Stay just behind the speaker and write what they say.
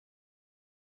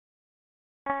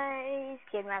Guys,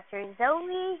 Kid Master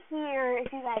Zoe here.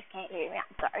 If you guys can't hear me,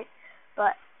 I'm sorry.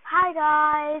 But hi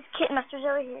guys, Kid Master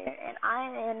Zoe here, and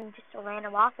I'm in just a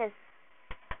random office.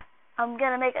 I'm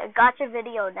gonna make a gotcha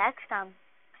video next. I'm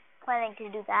planning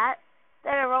to do that.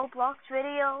 Then a Roblox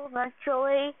video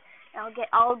eventually, and I'll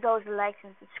get all those likes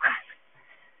and subscribers.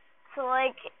 So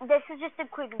this is just a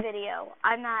quick video.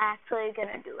 I'm not actually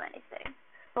gonna do anything.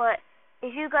 But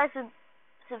if you guys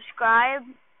subscribe,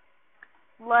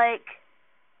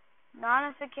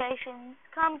 notifications,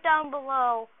 comment down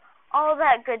below, all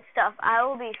that good stuff. I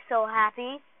will be so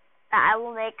happy that I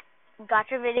will make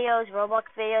gotcha videos, Roblox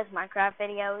videos, Minecraft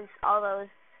videos, all those.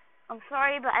 I'm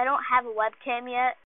sorry, but I don't have a webcam yet.